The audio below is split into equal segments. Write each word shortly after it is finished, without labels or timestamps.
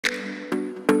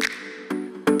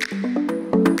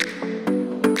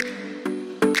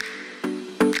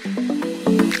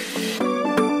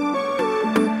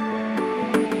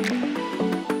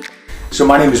So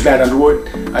my name is Matt Underwood.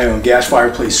 I own Gas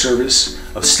Fireplace Service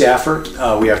of Stafford.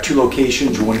 We have 2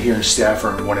 locations, one here in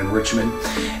Stafford and one in Richmond.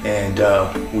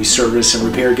 And we service and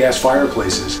repair gas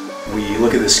fireplaces. We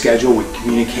look at the schedule, we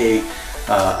communicate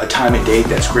a time and date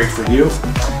that's great for you,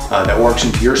 that works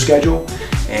into your schedule.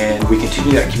 And we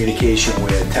continue that communication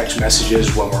with text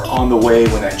messages when we're on the way,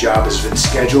 when that job has been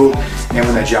scheduled, and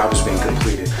when that job has been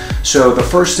completed. So the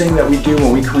first thing that we do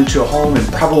when we come into a home, and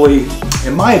probably,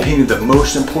 in my opinion, the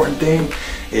most important thing,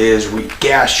 is we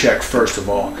gas check first of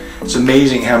all. It's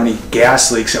amazing how many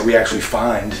gas leaks that we actually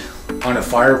find on a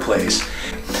fireplace.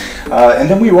 And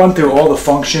then we run through all the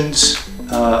functions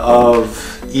of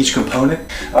each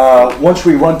component. Once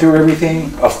we run through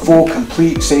everything, a full,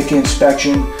 complete safety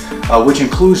inspection, which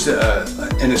includes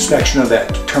an inspection of that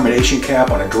termination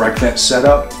cap on a direct vent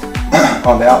setup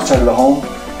on the outside of the home.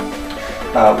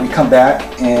 We come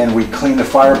back and we clean the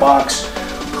firebox,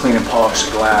 clean and polish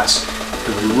the glass,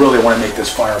 because we really want to make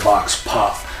this firebox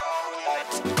pop.